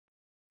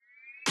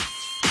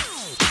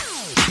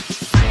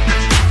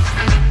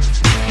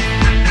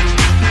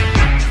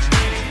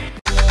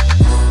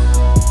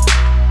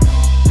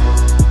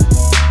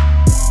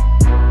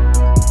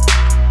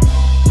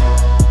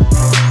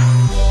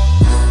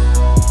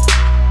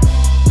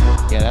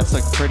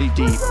Shots look pretty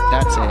deep.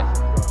 That's it.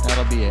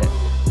 That'll be it.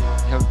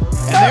 And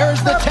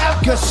there's the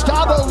tap.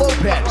 Gustavo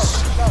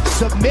Lopez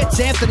submits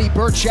Anthony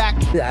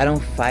Burchak. I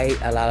don't fight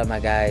a lot of my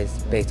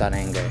guys based on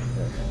anger.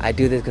 I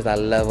do this because I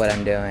love what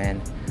I'm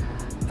doing.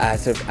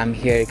 I'm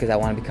here because I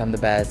want to become the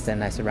best,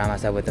 and I surround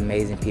myself with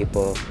amazing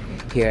people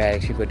here at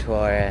Extreme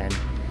Couture and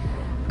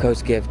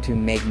Coach Gift to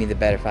make me the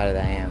better fighter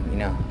that I am. You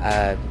know,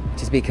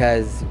 just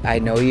because I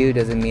know you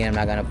doesn't mean I'm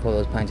not gonna pull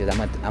those punches.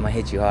 I'm gonna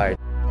hit you hard.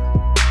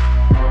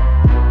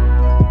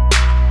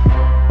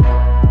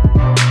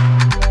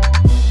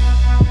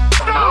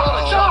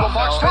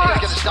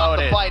 Stop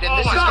the fight, and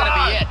this is going to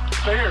be it.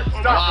 Stay here.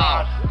 Stop.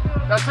 Wow.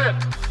 That's it.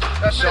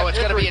 So it's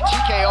going to be a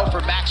TKO for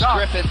Max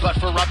Griffin, but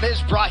for Ramiz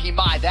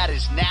Brahimaj, that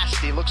is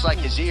nasty. Looks like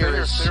his ear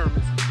is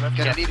going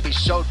to need to be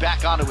sewed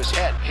back onto his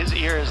head. His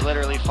ear is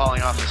literally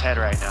falling off his head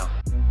right now.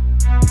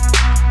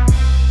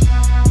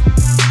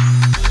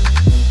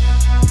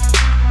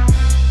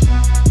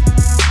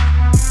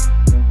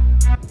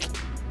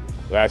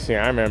 Last thing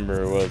I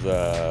remember was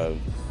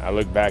I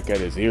looked back at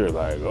his ear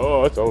like,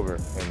 oh, it's over.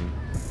 And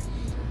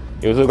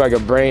it looked like a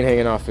brain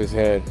hanging off his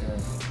head.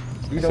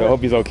 So I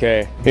hope he's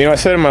okay. You know, I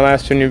said in my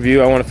last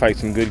interview, I want to fight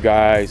some good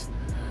guys.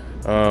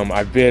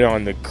 I've been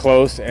on the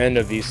close end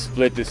of these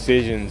split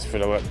decisions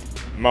for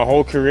my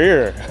whole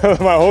career.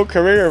 My whole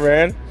career,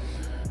 man.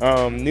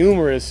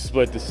 Numerous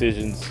split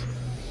decisions.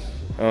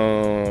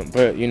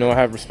 But, you know, I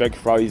have respect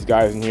for all these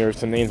guys in here.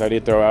 Some names I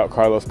did throw out,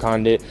 Carlos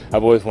Condit.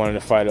 I've always wanted to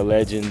fight a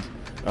legend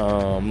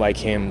like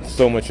him.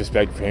 So much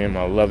respect for him.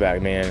 I love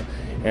that man.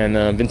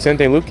 And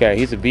Vicente Luque,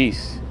 he's a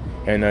beast.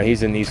 And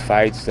he's in these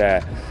fights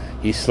that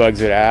he slugs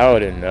it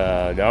out, and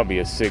that'll be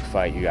a sick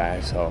fight, you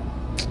guys. So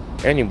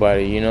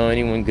anybody, you know,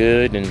 anyone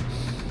good, and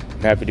I'm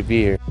happy to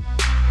be here.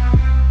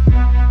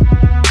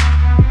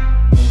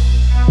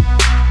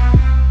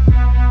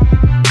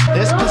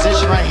 This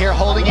position right here,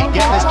 holding it,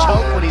 getting this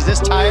choke when he's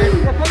this tired,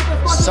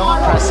 so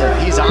impressive.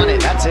 He's on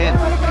it. That's in.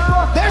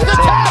 There's the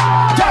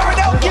tap. Darren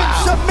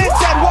Elkins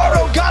submits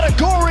Eduardo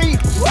Gatagori.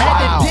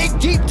 Had to dig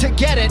deep to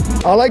get it.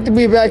 I like to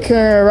be back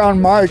here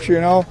around March, you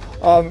know.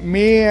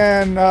 Me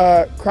and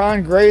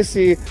Kron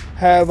Gracie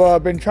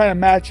have been trying to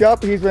match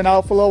up. He's been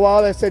out for a little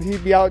while. They said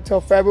he'd be out till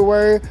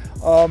February.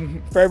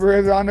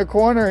 February's on the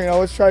corner. You know,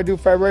 let's try to do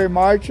February,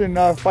 March, and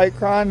fight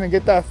Kron and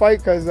get that fight,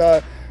 because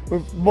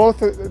with both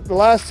the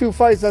last two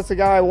fights, that's the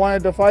guy I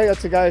wanted to fight.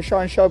 That's the guy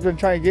Sean Shelby's been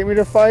trying to get me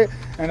to fight,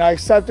 and I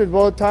accepted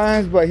both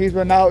times. But he's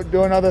been out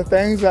doing other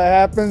things. That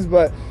happens.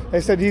 But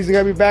they said he's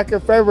gonna be back in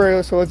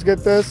February, so let's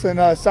get this and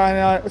sign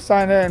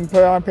it and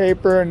put it on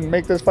paper and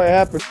make this fight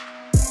happen.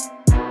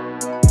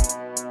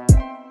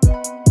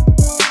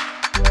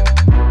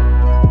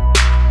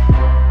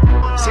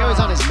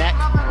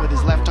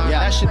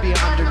 That should be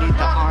underneath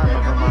the arm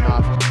of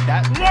Romanov.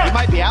 He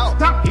might be out.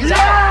 He's out.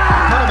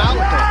 Put him out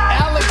with it.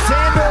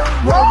 Alexander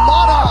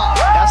Romanov.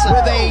 That's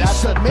a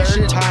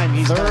submission. Third time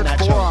he's done that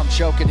forearm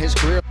choke in his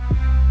career.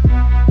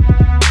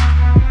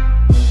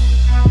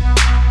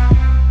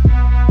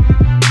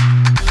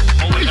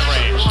 Only the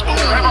range.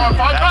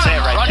 That's it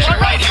right there.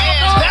 Right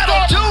hand.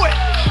 That'll do it.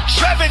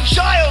 Trevin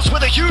Giles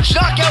with a huge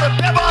knockout of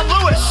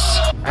Bevon Lewis.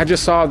 I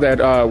just saw that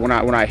when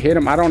I hit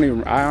him, I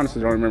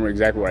honestly don't remember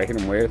exactly what I hit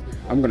him with.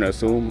 I'm gonna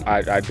assume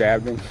I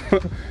jabbed him,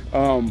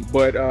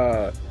 but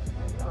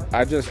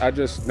I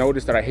just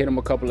noticed that I hit him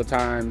a couple of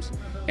times,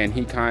 and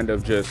he kind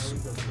of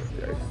just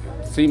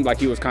seemed like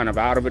he was kind of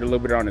out of it a little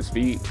bit on his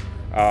feet,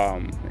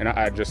 and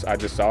I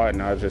just saw it,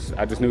 and I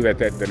just knew that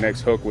the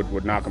next hook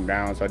would knock him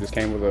down. So I just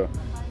came with a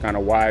kind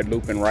of wide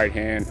looping right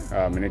hand,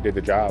 and it did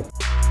the job.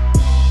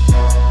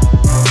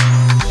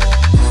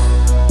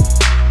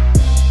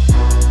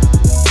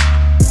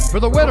 For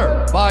the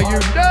winner by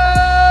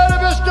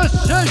unanimous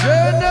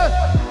decision,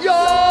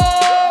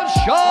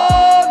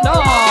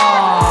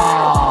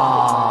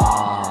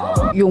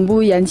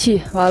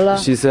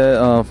 She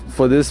said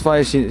for this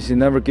fight, she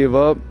never give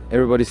up.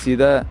 Everybody see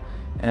that,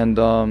 and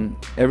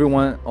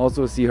everyone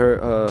also see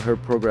her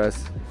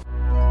progress.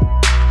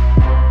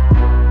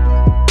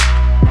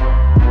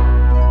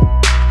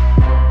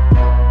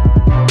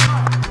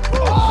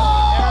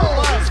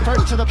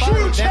 First to the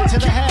body, then to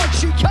the head.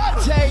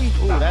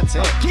 Ooh, that's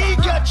it.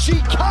 Giga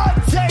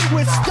Chikadze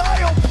with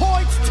style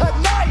points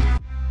tonight.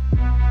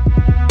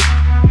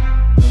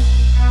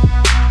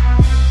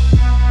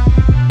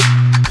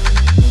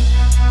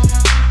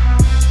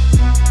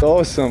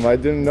 Awesome. I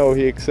didn't know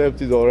he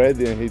accepted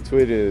already, and he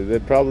tweeted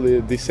that probably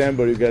in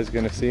December you guys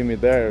gonna see me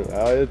there.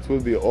 It will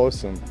be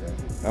awesome.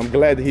 I'm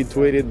glad he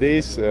tweeted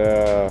this.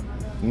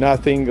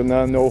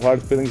 No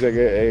hard feelings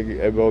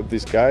about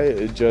this guy.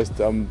 It's just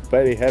I'm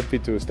very happy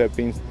to step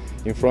in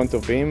front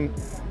of him.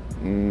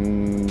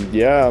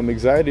 Yeah, I'm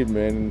excited,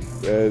 man.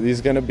 This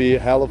is gonna be a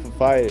hell of a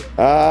fight.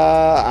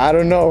 I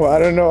don't know.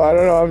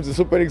 I'm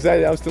super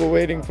excited. I'm still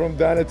waiting from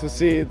Dana to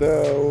see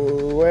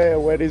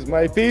where is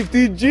my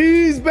 50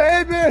 G's,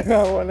 baby.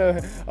 I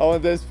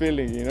want this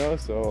feeling, you know.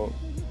 So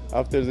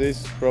after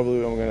this,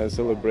 probably I'm gonna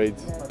celebrate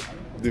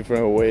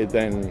different way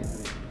than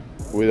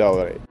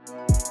without it.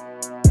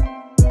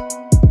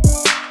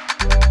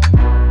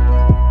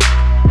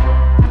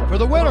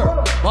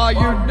 by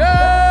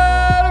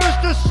unanimous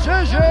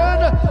decision,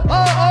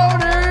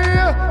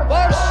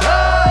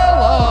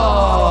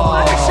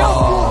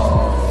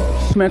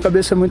 Minha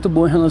cabeça é muito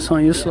boa em relação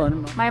a isso.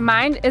 My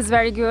mind is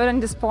very good at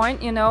this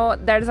point. You know,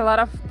 there's a lot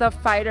of tough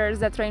fighters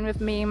that train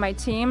with me in my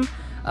team.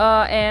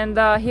 And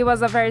he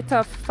was a very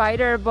tough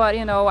fighter, but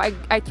you know,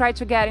 I tried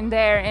to get in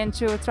there and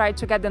to try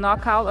to get the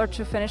knockout or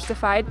to finish the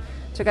fight,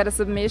 to get a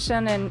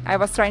submission, and I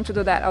was trying to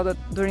do that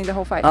during the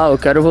whole fight. Eu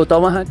quero voltar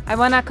uma rádio. I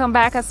want to come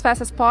back as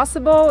fast as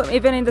possible,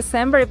 even in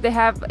December. If they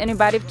have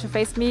anybody to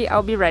face me,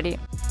 I'll be ready.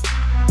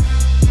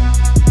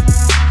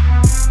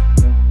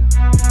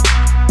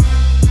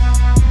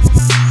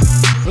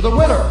 For the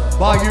winner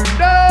by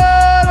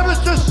unanimous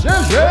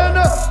decision,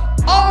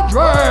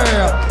 Andre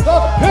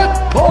the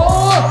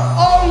Pitbull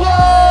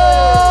Arlovski.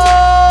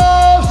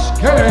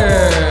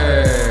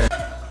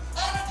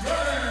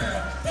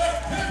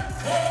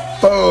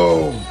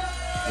 Boom!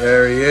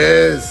 There he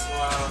is.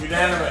 Wow.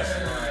 Unanimous.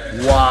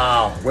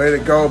 Wow. Way to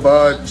go,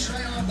 bud.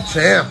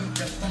 Champ.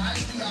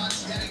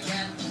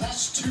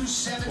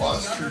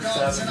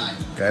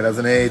 Guy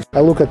doesn't age.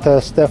 I look at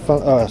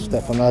Stefan at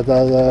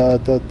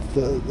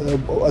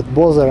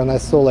Bozer, and I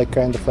saw like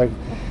kind of like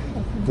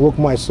look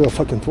myself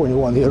fucking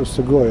 21 years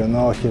ago, you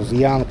know. He's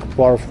young,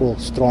 powerful,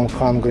 strong,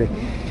 hungry.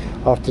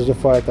 After the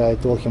fight I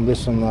told him,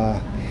 listen,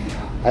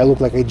 I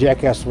look like a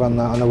jackass when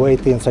on the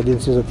weigh-ins. I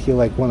didn't see that he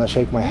like wanna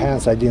shake my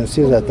hands. I didn't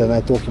see that, and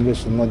I told him,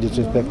 listen, no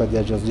disrespect, like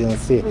I just didn't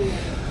see.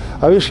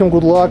 I wish him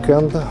good luck,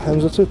 and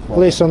that's it.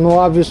 Listen, no,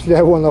 obviously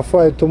I wanna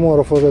fight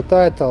tomorrow for the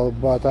title,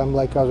 but I'm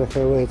like other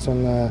heavyweights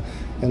in a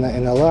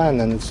line,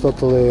 and it's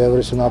totally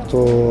everything up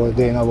to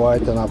Dana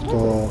White and up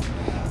to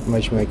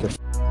matchmakers.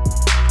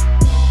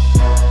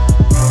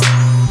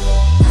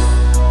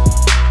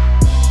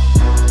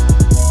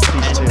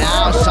 And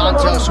now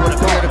Santos would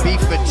appear to be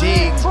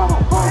fatigued,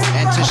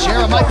 and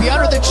Teixeira might be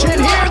under the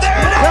chin here.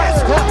 There it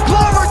is!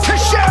 GlOver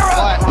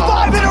Teixeira!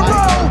 5 in a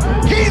row!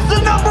 He's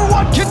the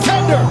 #1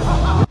 contender!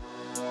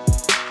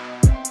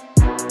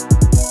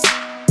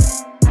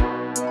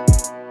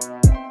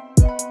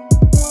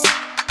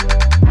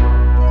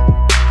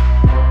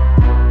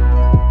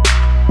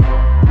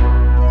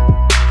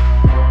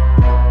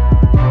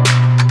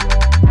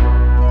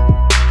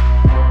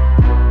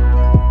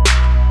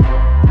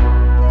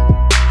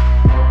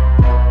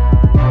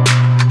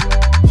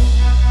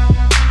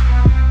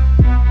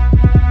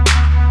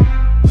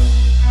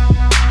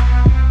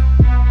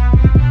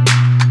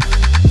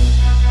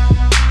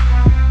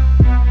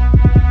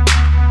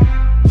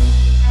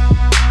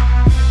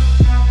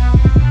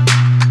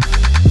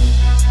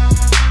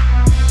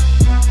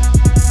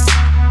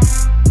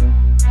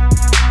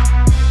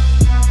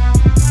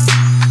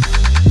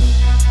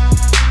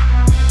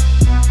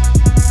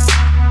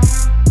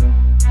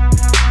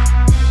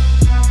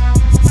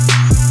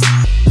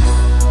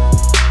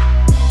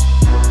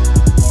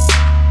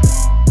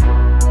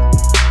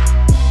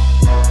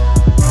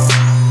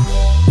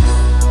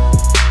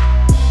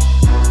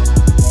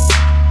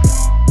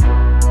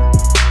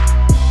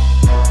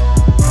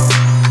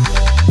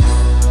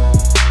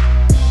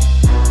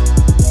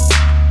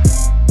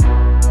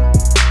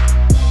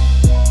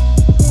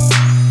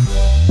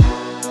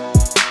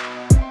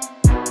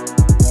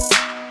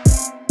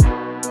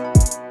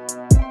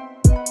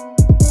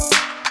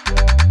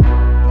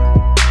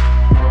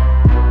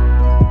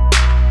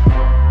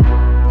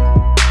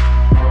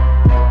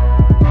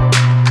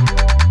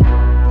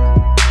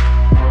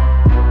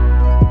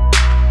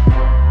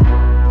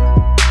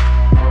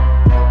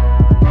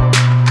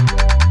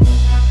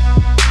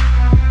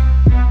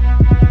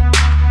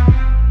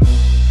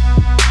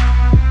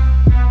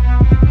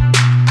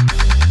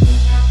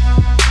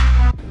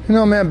 You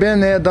know, man,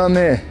 been there, done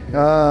there.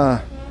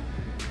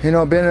 You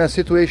know, been in a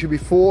situation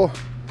before,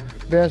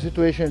 been in a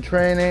situation in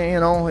training, you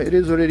know, it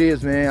is what it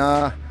is,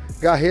 man.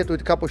 Got hit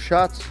with a couple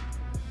shots,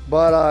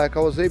 but I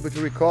was able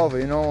to recover,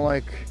 you know,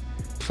 like,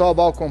 it's all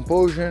about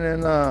composure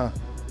and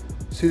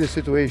see the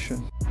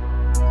situation.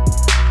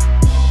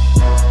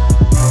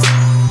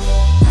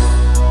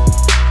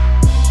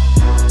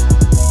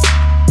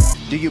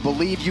 Do you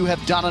believe you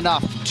have done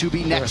enough to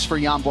be next for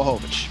Jan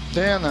Blachowicz?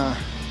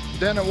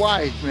 Dana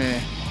White,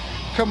 man.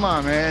 Come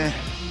on, man.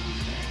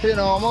 You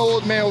know, I'm an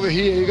old man over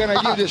here. You're gonna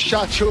give this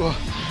shot to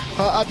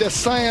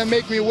Adesanya and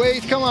make me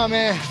wait? Come on,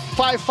 man.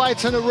 5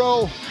 fights in a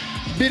row,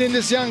 beating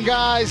these young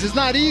guys. It's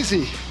not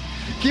easy.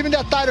 Give him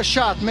that title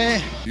shot,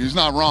 man. He's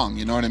not wrong,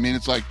 you know what I mean?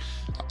 It's like,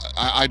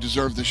 I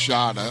deserve this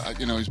shot.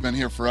 You know, he's been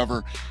here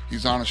forever.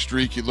 He's on a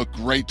streak. He looked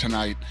great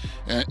tonight.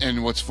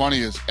 And what's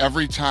funny is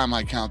every time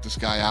I count this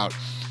guy out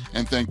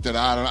and think that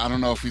I don't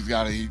know if he's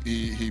got it,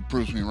 he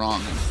proves me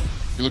wrong. And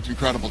he looked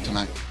incredible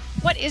tonight.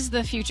 What is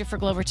the future for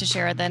GlOver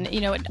Teixeira then? You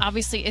know,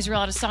 obviously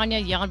Israel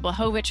Adesanya, Jan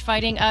Blachowicz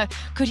fighting.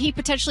 Could he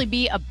potentially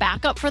be a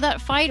backup for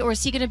that fight, or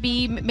is he going to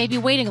be maybe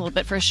waiting a little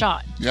bit for a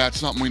shot? Yeah, it's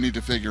something we need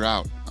to figure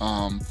out.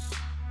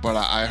 But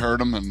I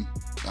heard him, and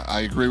I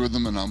agree with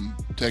him, and I'm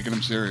taking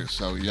him serious.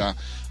 So, yeah,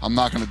 I'm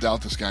not going to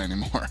doubt this guy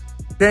anymore.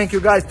 Thank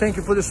you, guys. Thank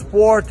you for the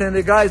support. And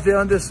the guys, they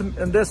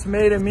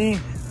underestimated me.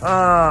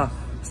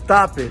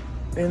 Stop it.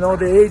 You know,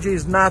 the age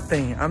is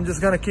nothing. I'm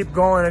just gonna keep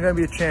going. I'm gonna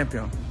be a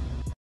champion.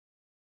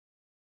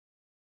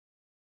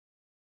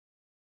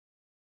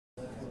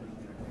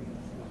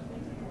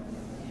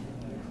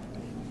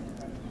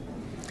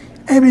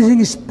 Everything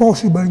is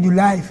possible in your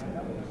life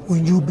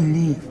when you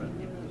believe.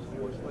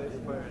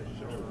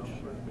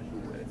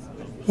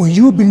 When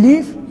you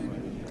believe,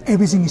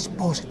 everything is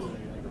possible.